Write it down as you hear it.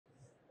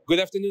Good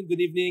afternoon,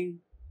 good evening,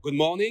 good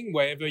morning,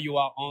 wherever you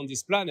are on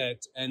this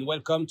planet, and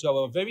welcome to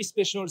our very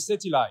special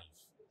SETI Live.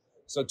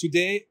 So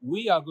today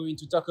we are going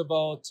to talk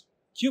about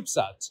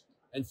CubeSat.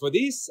 And for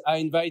this, I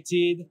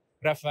invited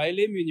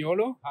Raffaele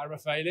Mugnuolo. Hi,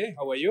 Raffaele,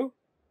 how are you?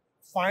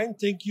 Fine,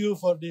 thank you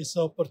for this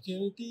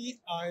opportunity.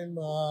 I'm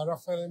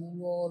Raffaele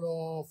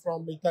Mugnuolo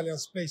from Italian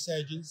Space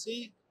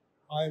Agency.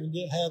 I'm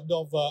the head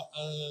of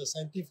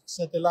scientific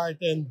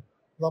satellite and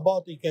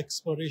robotic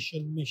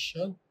exploration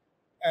mission.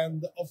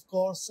 And of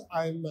course,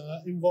 I'm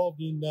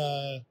involved in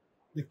the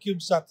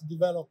CubeSat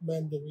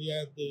development that we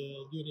had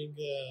during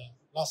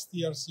last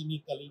years in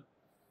Italy.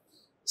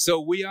 So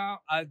we are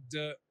at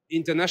the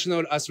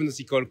International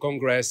Astronautical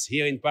Congress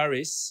here in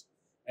Paris,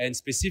 and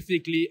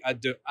specifically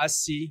at the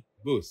ASI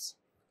booth.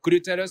 Could you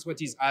tell us what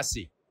is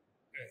ASI?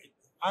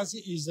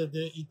 ASI is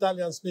the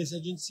Italian Space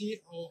Agency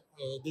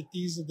that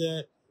is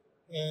the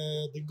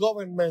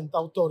government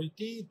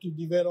authority to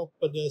develop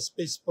the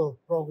space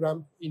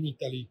program in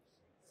Italy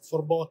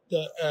for both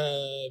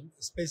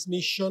space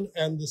mission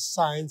and the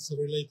science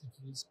related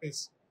to the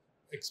space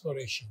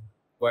exploration.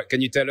 Well,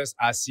 can you tell us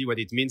ASI, what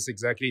it means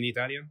exactly in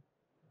Italian?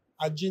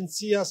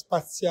 Agenzia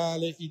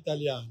Spaziale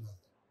Italiana.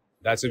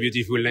 That's a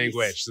beautiful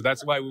language. So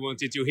that's why we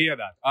wanted to hear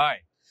that. All right.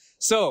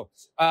 So,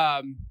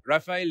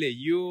 Raffaele,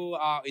 you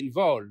are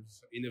involved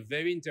in a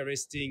very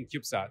interesting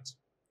CubeSat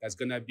that's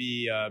going to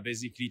be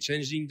basically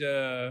changing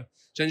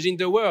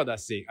the world, I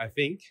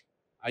think.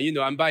 You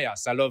know, I'm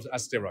biased. I love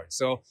asteroids.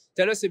 So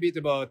tell us a bit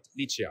about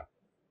LICIA.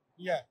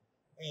 Yeah.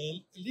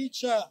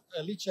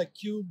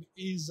 LICIACube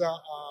is a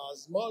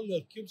small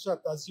CubeSat.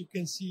 As you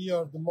can see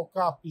here, the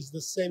mock-up is the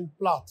same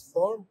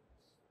platform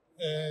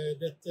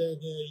that the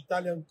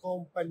Italian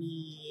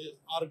company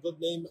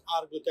named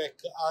Argotec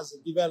has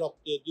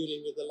developed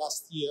during the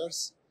last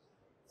years.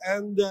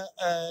 And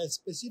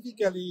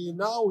specifically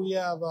now we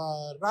have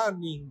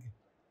running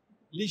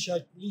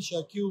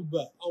LICIACube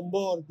on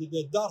board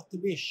the DART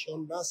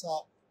mission,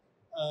 NASA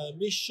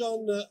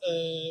mission,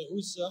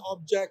 whose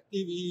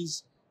objective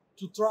is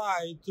to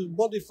try to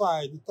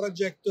modify the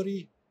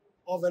trajectory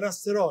of an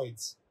asteroid.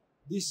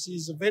 This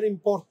is a very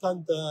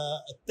important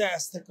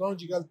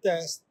technological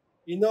test,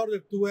 in order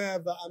to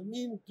have a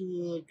mean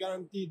to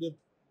guarantee the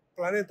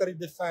planetary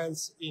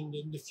defense in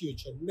the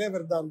future,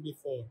 never done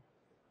before.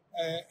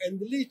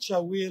 And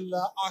LICIA will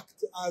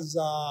act as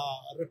a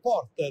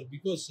reporter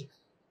because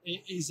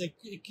it is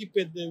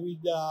equipped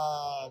with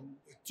a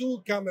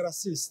two-camera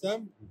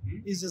system.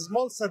 It's a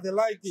small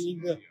satellite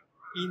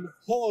in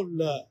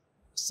whole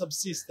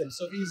subsystem,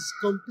 so it's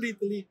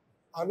completely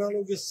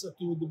analogous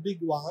to the big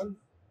one,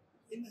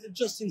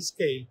 just in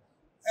scale,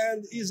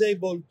 and is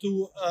able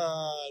to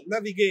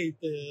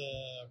navigate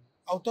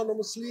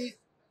autonomously,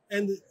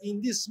 and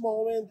in this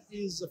moment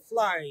is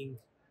flying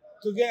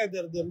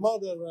together the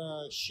mother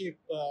ship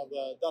of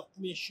the DART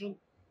mission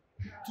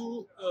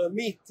to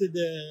meet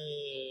the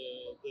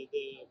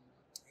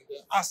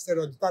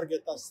asteroid,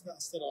 target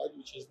asteroid,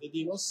 which is the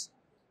Didymos,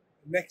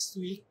 next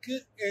week.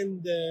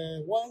 And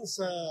once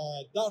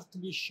DART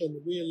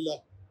mission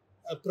will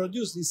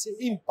produce this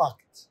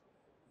impact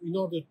in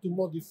order to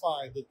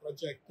modify the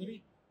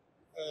trajectory,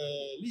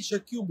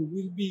 LICIACube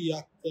will be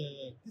at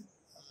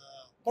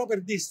proper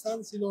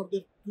distance in order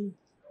to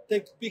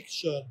take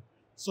picture,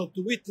 so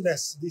to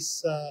witness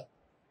this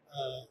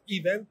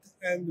event,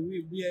 and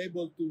we'll be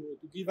able to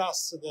give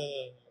us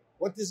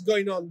what is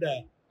going on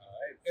there.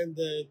 And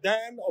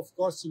then, of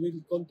course, we'll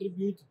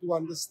contribute to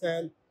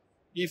understand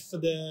if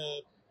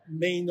the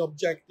main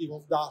objective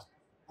of DART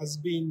has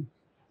been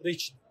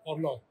reached or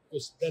not,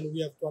 because then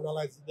we have to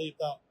analyze the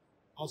data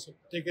also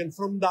taken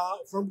from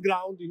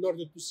ground in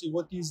order to see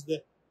what is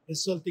the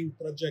resulting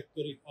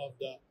trajectory of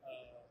the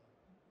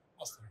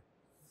asteroid.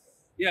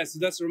 Yeah, so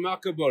that's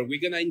remarkable.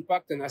 We're going to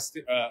impact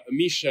a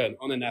mission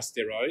on an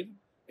asteroid,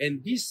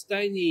 and this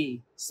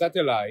tiny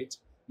satellite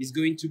is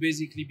going to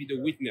basically be the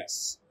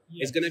witness.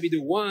 Yes. It's going to be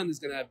the one that's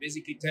going to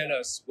basically tell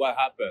us what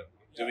happened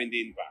during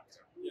the impact.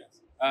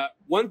 Yes.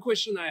 One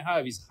question I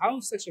have is how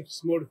such a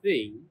small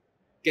thing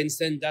can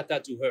send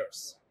data to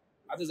Earth?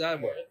 How does that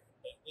work?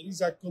 It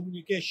is a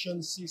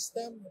communication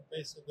system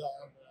based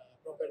on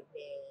proper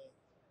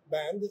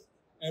band,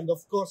 and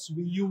of course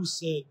we use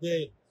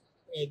the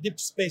Deep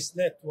Space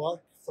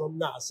Network from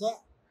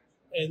NASA,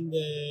 and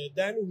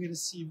then we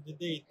receive the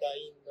data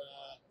in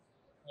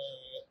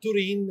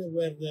Turin,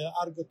 where the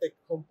Argotec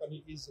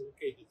company is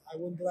located. I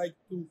would like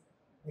to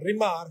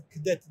remark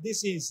that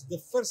this is the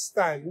first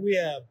time we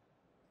have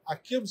a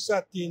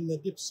CubeSat in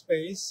deep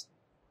space,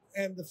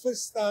 and the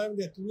first time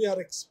that we are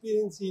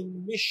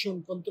experiencing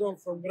mission control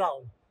from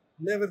ground,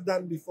 never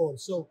done before.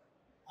 So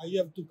I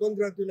have to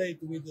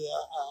congratulate with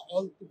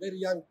all very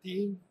young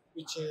team,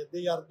 which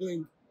they are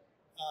doing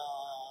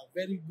a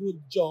very good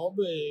job.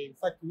 In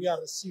fact, we are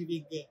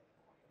receiving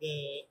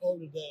all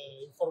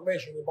the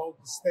information about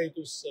the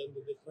status and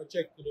the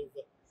trajectory of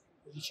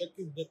the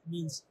LICIACube. That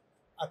means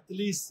at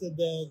least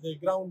the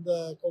ground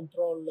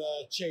control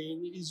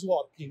chain is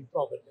working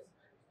properly.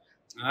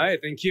 All right,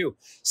 thank you.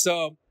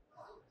 So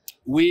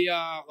We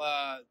are,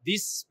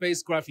 this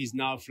spacecraft is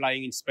now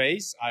flying in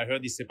space. I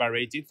heard it's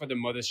separated for the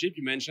mothership.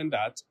 You mentioned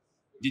that.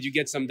 Did you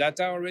get some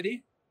data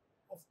already?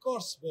 Of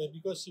course,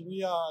 because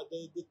we are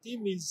the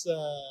team is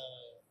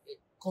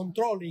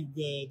controlling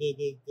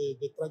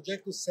the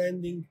trajectory,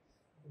 sending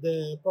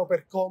the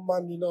proper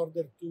command in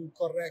order to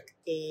correct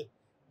the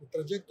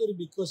trajectory,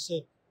 because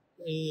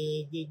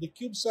the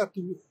CubeSat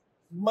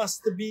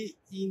must be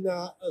in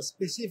a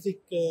specific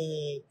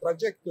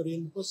trajectory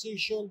and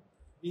position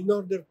in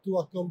order to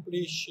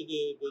accomplish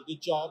the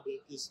job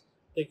that is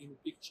taking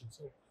pictures.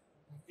 So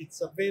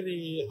it's a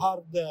very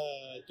hard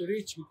to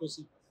reach, because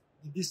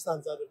the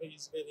distance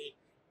is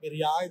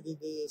very high.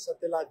 The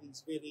satellite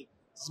is very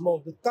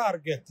small. The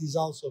target is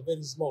also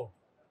very small.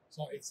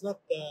 So it's not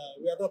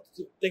we are not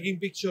taking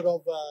picture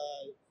of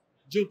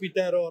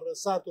Jupiter or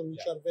Saturn,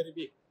 which are very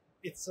big.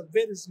 It's a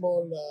very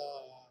small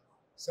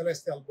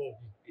celestial body.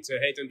 It's a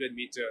 800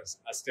 meters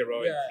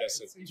asteroid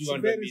plus a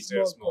 200 very meters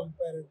small more.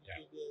 compared to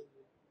the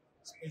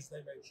space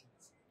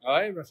dimensions. All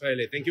right,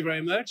 Raffaele, thank you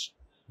very much.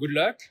 Good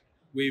luck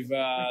with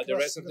the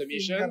rest of the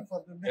mission.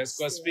 Let's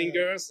cross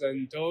fingers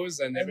and toes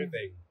and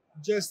everything.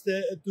 Just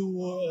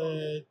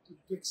to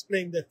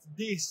explain that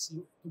this,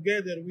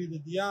 together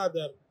with the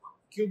other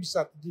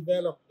CubeSat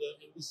developed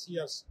in these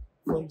years,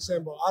 for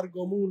example,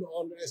 ArgoMoon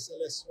on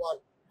SLS-1,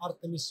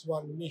 Artemis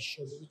 1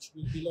 mission, which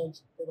will be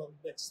launched probably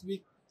next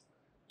week,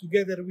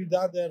 together with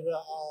other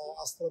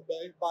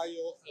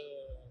AstroBio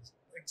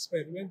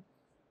experiment,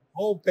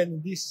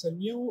 open this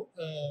new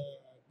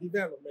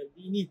development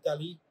in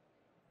Italy.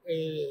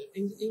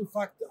 In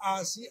fact,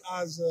 as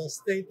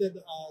stated,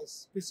 a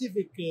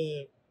specific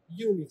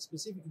unit,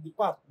 specific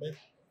department,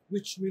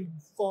 which will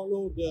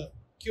follow the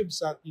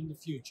CubeSat in the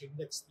future,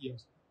 next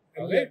years.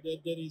 And okay.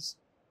 There is.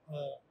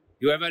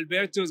 You have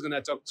Alberto who's going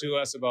to talk to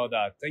us about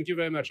that. Thank you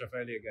very much,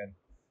 Raffaele, again.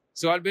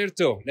 So,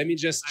 Alberto, let me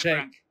just check.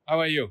 Frank. How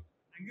are you?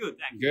 I'm good,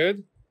 thank you.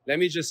 Good. Let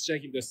me just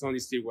check if the sound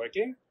is still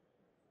working.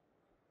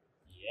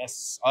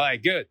 Yes. All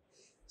right, good.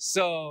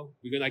 So,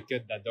 we're going to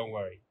cut that, don't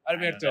worry.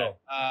 Alberto,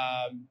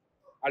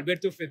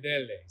 Alberto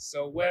Fedele.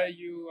 So, where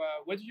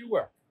do you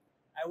work?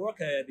 I work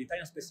at the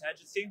Italian Space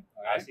Agency,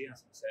 as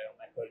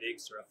my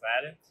colleagues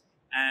Raffaele,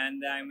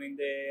 and I'm in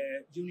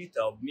the unit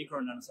of micro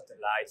and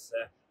nanosatellites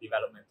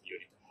development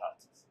unit.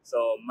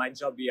 So my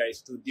job here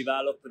is to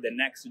develop the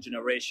next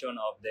generation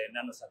of the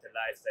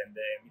nanosatellites and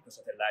the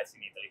microsatellites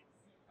in Italy.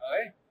 All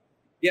right.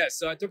 Yeah,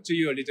 so I talked to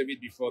you a little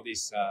bit before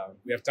this.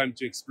 We have time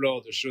to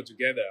explore the show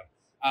together.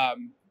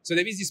 So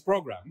there is this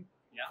program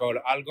called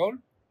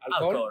ALCOR.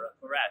 ALCOR,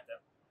 correct.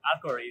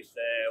 ALCOR is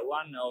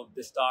one of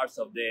the stars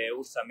of the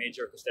Ursa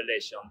Major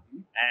constellation,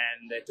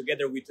 and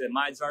together with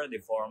Mizar, they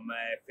form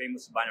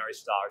famous binary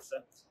stars.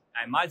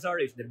 And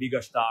Mizar is the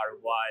bigger star,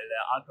 while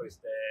ALCOR is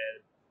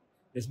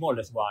the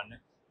smallest one.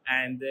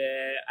 And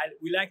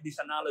we like this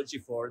analogy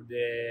for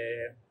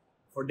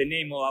the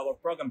name of our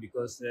program,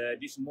 because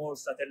these small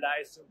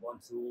satellites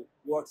want to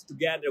work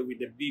together with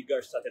the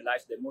bigger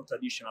satellites, the more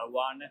traditional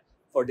one,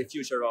 for the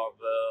future of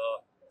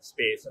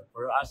space.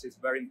 For us, it's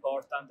very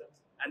important.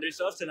 And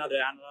there's also another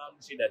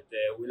analogy that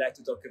we like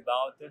to talk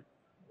about.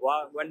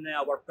 When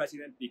our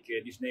president picked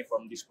this name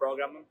from this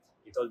program,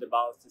 he told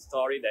about the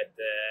story that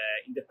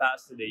in the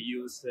past they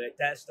used a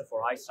test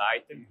for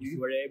eyesight. If you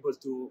were able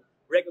to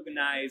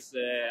recognize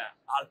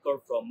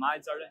ALCOR from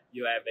Mizar,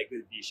 you have a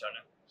good vision.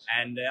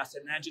 And as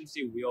an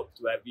agency, we hope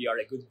to have here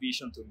a good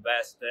vision to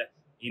invest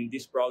in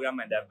this program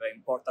and have an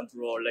important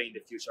role in the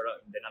future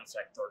in the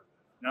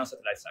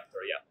nanosatellite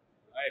sector. Yeah.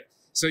 Right.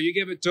 So you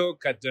gave a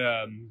talk at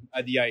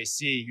the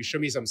IC. You show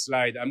me some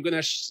slide. I'm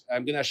gonna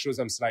show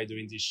some slide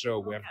during this show.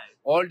 We have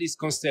all this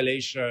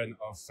constellation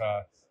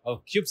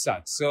of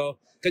CubeSat. So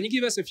can you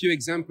give us a few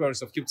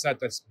examples of CubeSat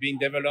that's being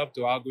developed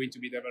or are going to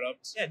be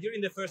developed? Yeah,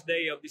 during the first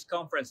day of this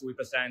conference, we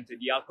presented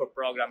the ALCOR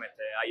program at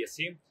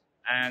ISC.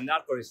 And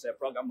ALCOR is a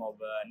program of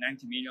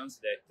 90 million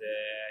that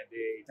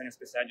the Italian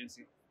Space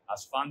Agency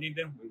has funded.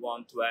 We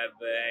want to have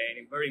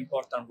a very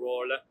important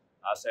role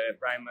as a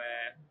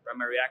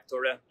primary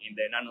actor in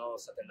the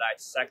nanosatellite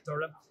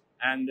sector.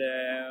 And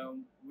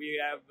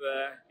we have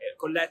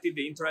collected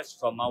the interest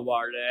from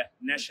our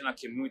national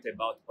community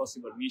about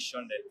possible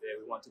mission that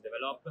we want to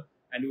develop.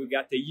 And we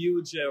got a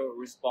huge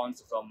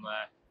response from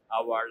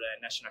our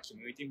national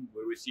community.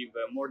 We received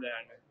more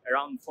than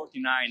around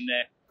 49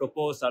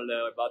 proposals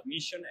about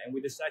mission, and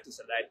we decided to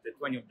select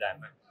 20 of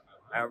them.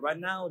 Right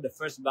now, the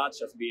first batch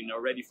has been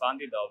already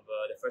funded of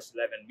the first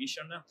 11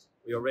 missions.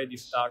 We already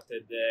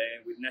started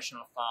with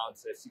national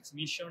funds 6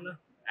 missions,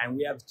 and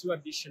we have 2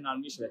 additional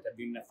missions that have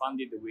been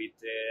funded with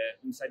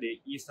inside the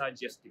ESA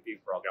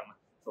GSTP program.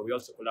 So we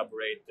also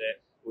collaborate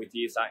with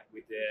ESA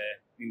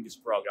in this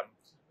program.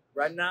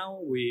 Right now,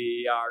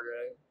 we are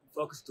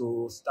focused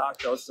to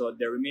start also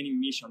the remaining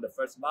mission on the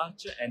first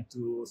batch and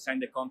to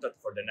send the contract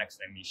for the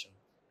next mission.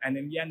 And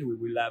in the end, we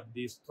will have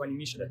these 20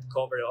 missions that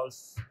cover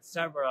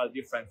several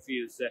different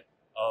fields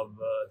of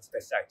the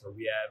space sector.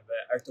 We have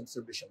Earth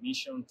observation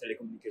mission,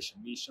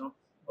 telecommunication mission,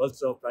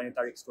 also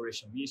planetary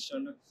exploration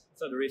mission.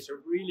 So there is a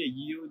really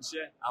huge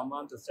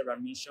amount of several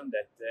missions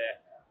that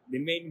the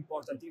main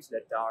important things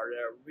that are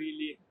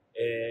really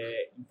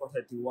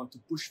important that we want to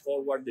push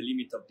forward the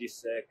limit of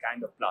this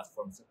kind of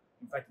platforms.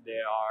 In fact,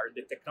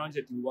 the technology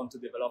that we want to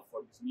develop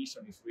for this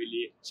mission is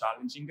really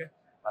challenging,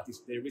 but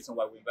it's the reason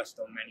why we invest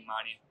so many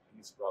money in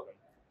this program.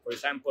 For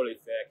example,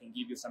 if I can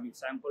give you some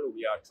example,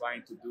 we are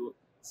trying to do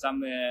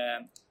some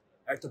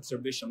Earth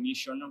observation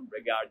mission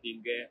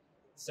regarding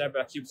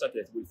several CubeSats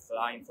that will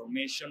fly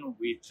information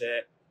with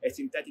a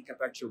synthetic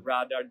aperture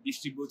radar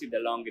distributed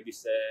along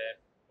this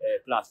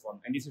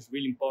platform. And this is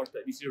really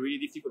important. This is really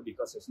difficult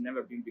because it's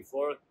never been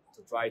before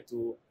to try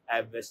to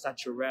have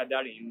such a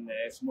radar in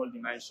a small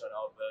dimension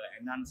of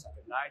a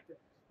nanosatellite.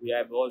 We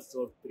have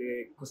also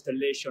the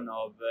constellation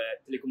of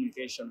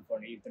telecommunication for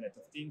the Internet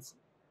of Things.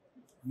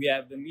 We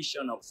have the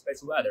mission of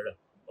space weather,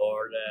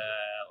 or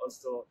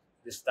also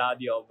the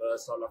study of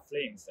solar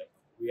flames.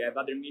 We have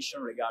other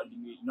mission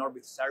regarding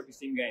in-orbit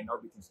servicing and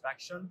in-orbit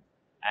inspection.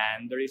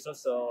 And there is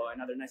also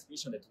another nice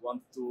mission that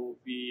wants to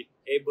be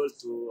able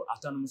to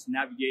autonomously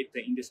navigate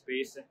in the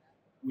space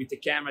with a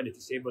camera that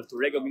is able to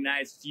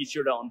recognize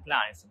features on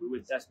planets. We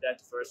will test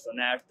that first on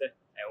Earth,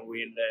 and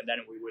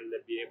then we will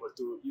be able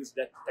to use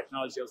that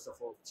technology also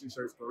for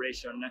future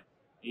exploration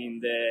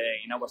in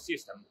our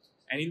system.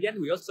 And in the end,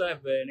 we also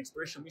have an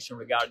exploration mission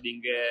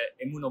regarding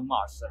a moon of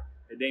Mars,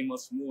 the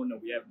Didymos moon.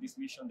 We have this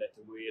mission that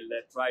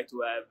will try to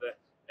have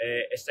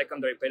a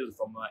secondary payload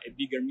from a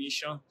bigger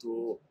mission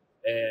to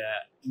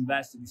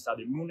invest in this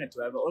other moon, and to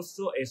have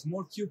also a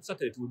small CubeSat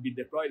that will be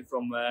deployed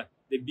from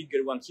the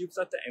bigger one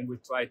CubeSat, and will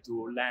try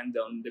to land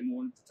on the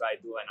moon to try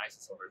to do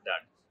analysis over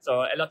there.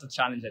 So a lot of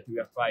challenge that we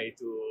are trying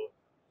to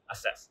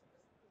assess.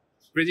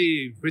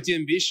 Pretty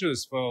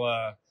ambitious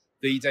for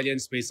the Italian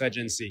Space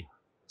Agency.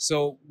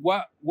 So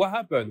what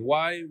happened?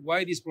 Why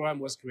this program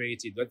was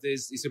created?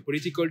 It's a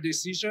political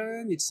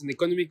decision? It's an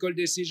economical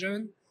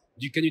decision?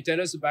 Can you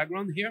tell us the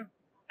background here?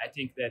 I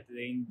think that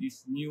in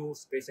this new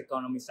space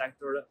economy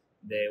sector,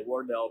 the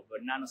world of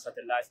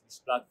nanosatellites, this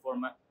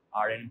platform,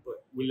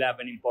 will have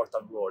an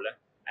important role.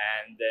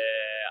 And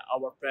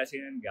our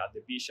president got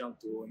the vision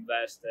to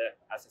invest,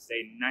 as I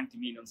say, 90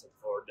 million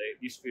for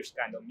this first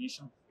kind of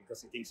mission,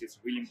 because he thinks it's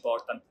really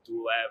important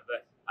to have,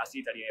 as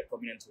Italy, a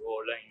prominent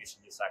role in this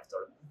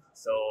sector.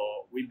 So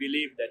we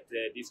believe that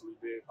this will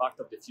be part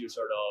of the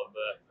future of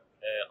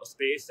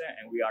space,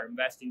 and we are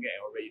investing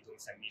and already doing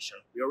some mission.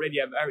 We already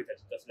have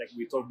heritage, just like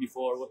we talked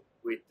before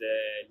with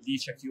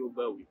LICIACube,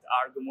 with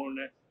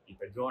ArgoMoon,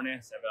 Drone,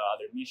 several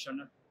other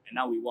missions. And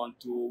now we want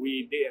to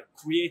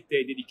create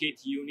a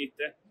dedicated unit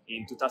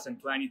in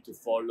 2020 to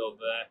follow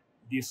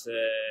this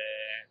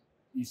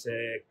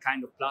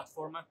kind of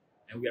platform.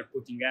 And we are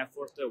putting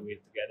effort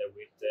together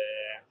with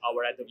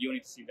our head of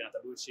unit, Silvia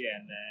Natalucci,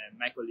 and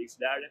my colleagues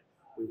there.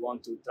 We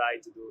want to try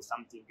to do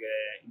something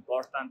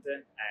important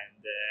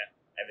and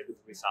have a good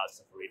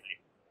results for Italy.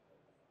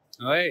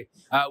 All right.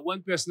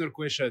 One personal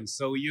question.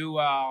 So you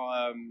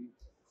are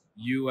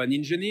an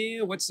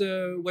engineer. How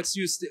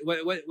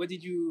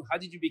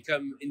did you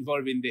become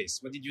involved in this?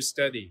 What did you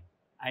study?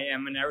 I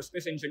am an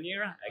aerospace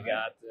engineer. I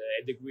got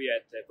a degree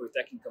at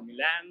Politecnico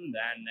Milan,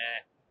 then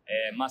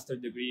a master's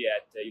degree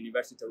at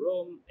University of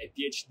Rome, a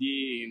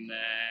PhD in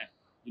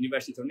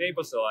University of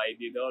Naples. So I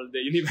did all the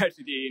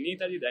university in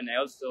Italy. Then I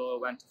also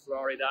went to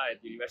Florida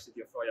at the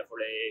University of Florida for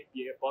a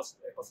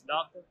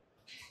postdoc.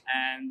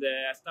 And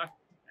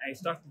I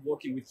started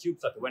working with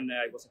CubeSat when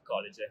I was at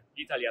college.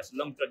 Italy has a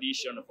long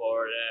tradition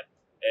for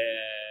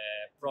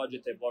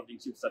project involving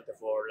CubeSat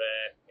for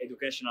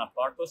educational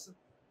purpose.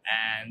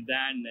 And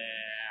then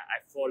I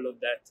followed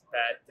that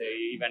path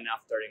even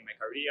after in my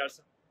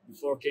careers.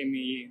 Before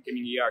coming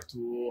here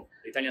to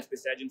the Italian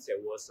Space Agency, I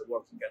was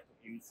working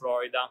in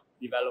Florida,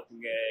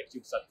 developing a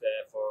CubeSat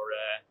for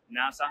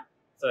NASA.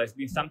 So it's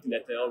been something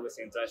that always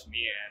interests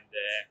me, and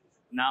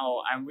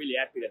now I'm really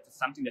happy that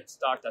something that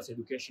starts as an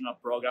educational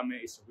program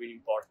is really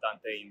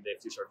important in the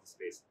future of the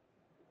space.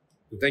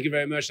 Thank you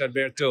very much,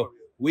 Alberto.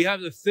 We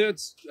have the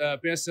third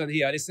person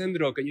here,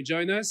 Alessandro. Can you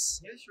join us?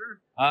 Yeah,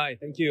 sure. Hi,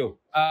 thank you.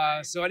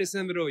 So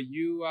Alessandro,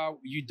 you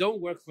don't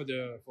work for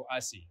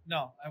ASI.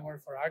 No, I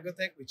work for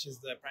Argotec, which is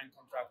the prime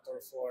contractor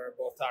for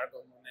both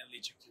ArgoMoon and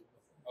LICIACube.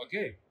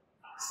 Okay.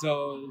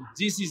 So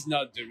this is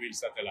not the real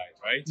satellite,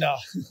 right? No.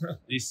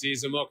 This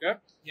is a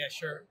mock-up. Yeah,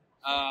 sure.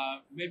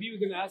 Maybe we're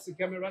gonna ask the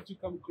camera to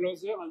come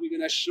closer, and we're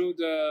gonna show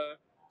the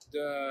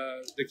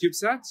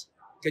CubeSat.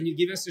 Can you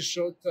give us a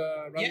short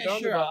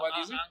rundown about what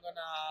is it? I'm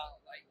gonna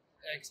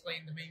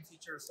explain the main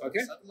features of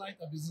the satellite.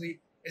 Obviously,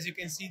 as you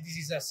can see, this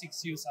is a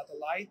 6U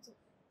satellite,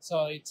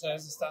 so it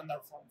has a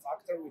standard form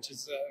factor, which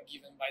is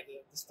given by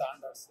the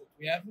standards that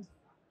we have.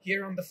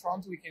 Here on the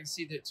front, we can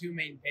see the two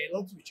main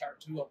payloads, which are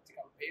two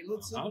optical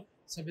payloads.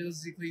 So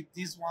basically,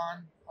 this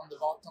one on the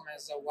bottom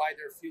has a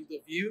wider field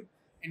of view,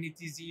 and it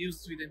is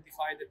used to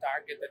identify the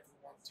target that we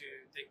want to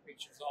take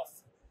pictures of.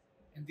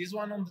 And this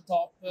one on the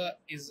top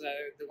is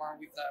the one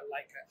with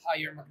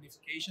higher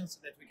magnification, so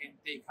that we can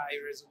take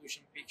higher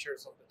resolution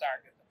pictures of the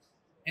target.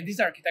 And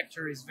this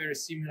architecture is very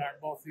similar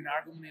both in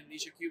ArgoMoon and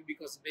LICIACube,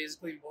 because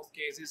basically in both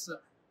cases,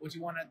 what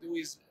you want to do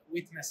is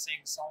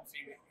witnessing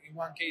something. In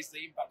one case,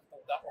 the impact of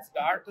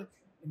DART.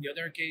 In the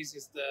other case,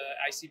 is the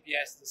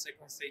ICPS, the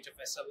second stage of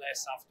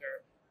SLS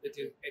after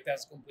it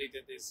has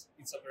completed its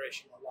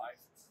operational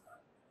life.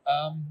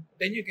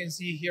 Then you can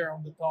see here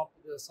on the top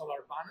the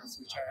solar panels,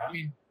 which are, I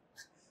mean,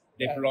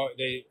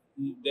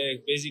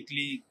 they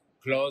basically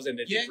close and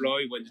they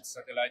deploy when the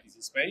satellite is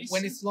in space.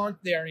 When it's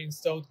launched, they are in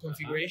stowed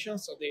configuration,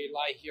 so they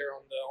lie here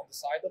on the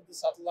side of the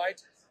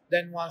satellite.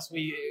 Then once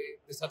the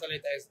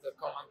satellite has the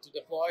command to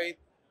deploy,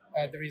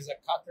 there is a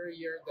cutter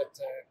here that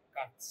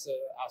cuts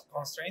as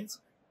constraints,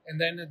 and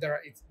then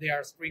they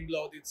are spring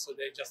loaded, so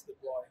they just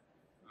deploy.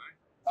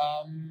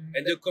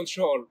 And the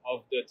control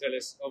of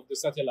the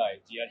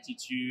satellite, the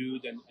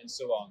altitude and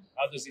so on,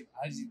 how is it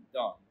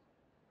done?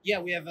 Yeah,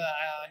 we have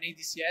an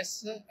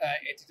ADCS,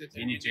 attitude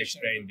determination. You need to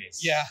explain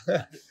this.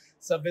 Yeah.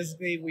 So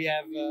basically, we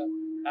have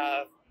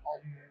a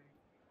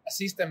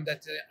system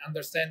that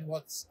understands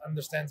what's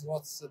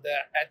the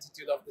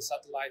attitude of the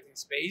satellite in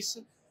space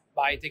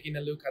by taking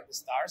a look at the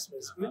stars,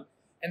 basically.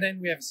 And then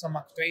we have some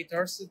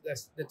actuators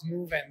that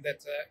move and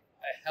that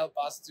help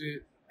us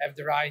to have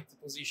the right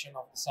position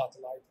of the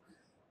satellite.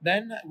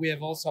 Then we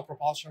have also a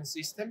propulsion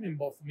system in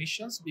both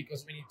missions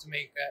because we need to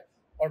make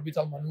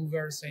orbital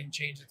maneuvers and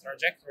change the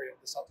trajectory of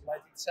the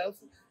satellite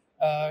itself.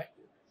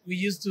 We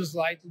use two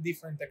slightly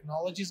different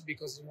technologies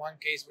because in one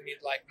case we need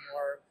like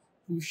more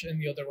push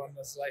and the other one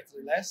is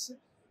slightly less.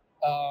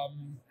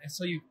 And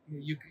so if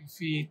you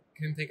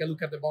can take a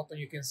look at the bottom,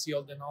 you can see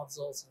all the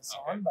nozzles and so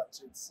on, but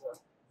it's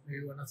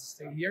we want to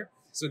stay here.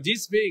 So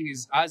this thing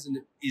is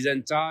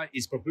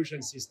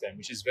propulsion system,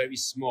 which is very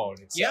small.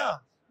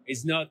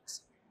 It's not.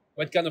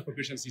 What kind of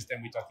propulsion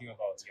system we're talking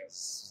about?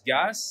 Yes,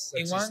 gas.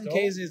 In one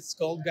case, it's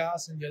cold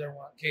gas. In the other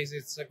case,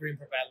 it's a green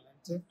propellant.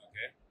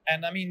 Okay.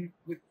 And I mean,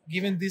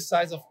 given this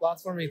size of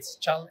platform, it's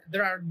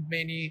there are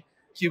many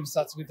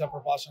CubeSats with a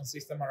propulsion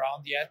system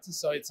around yet,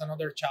 so it's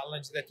another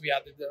challenge that we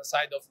added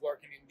aside of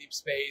working in deep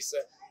space,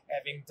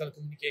 having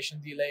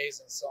telecommunication delays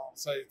and so on.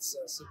 So it's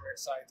super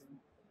exciting.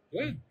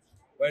 Good.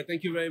 Well,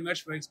 thank you very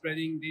much for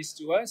explaining this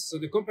to us. So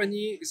the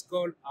company is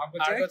called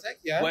Argotec. Argotec,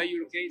 yeah. Where are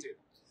you located?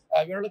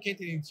 We're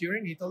located in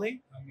Turin,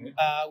 Italy. Okay.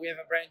 We have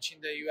a branch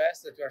in the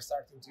US that we are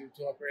starting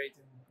to operate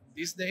in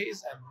these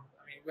days. And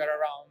I mean, we're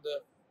around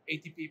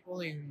 80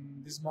 people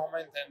in this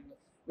moment. And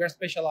we're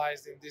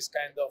specialized in this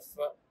kind of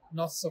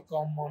not so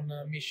common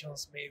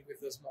missions made with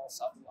the small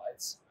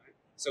satellites.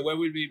 So where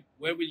will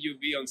you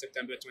be on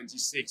September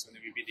 26th when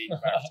we be the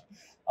impact?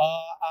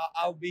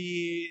 I'll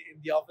be in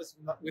the office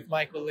with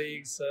my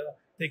colleagues,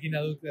 taking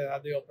a look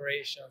at the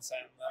operations,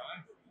 and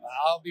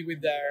I'll be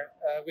with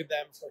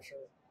them for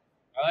sure.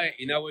 All right.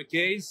 In our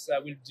case, I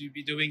will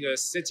be doing a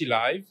SETI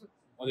live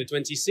on the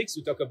 26th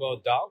to talk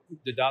about DART,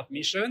 the DART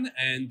mission,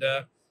 and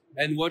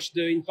watch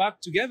the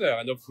impact together,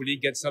 and hopefully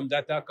get some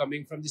data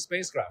coming from the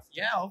spacecraft.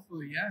 Yeah,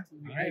 hopefully, yeah. It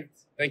will be great.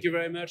 Thank you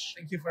very much.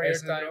 Thank you for your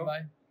time.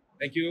 Bye.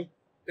 Thank you.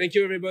 Thank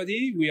you,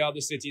 everybody. We are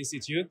the SETI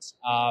Institute.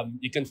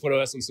 You can follow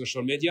us on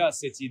social media at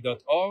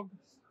SETI.org.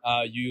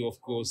 You,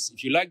 of course,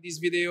 if you like this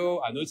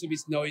video, I know it's a bit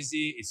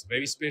noisy, it's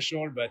very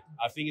special, but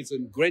I think it's a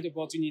great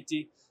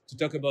opportunity to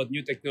talk about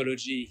new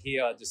technology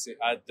here at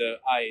the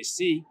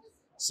IAC.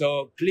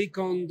 So click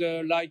on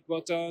the like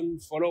button,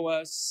 follow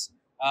us,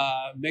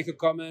 make a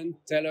comment,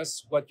 tell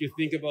us what you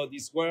think about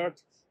this work,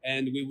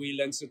 and we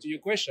will answer to your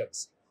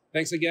questions.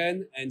 Thanks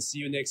again, and see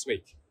you next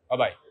week.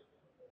 Bye-bye.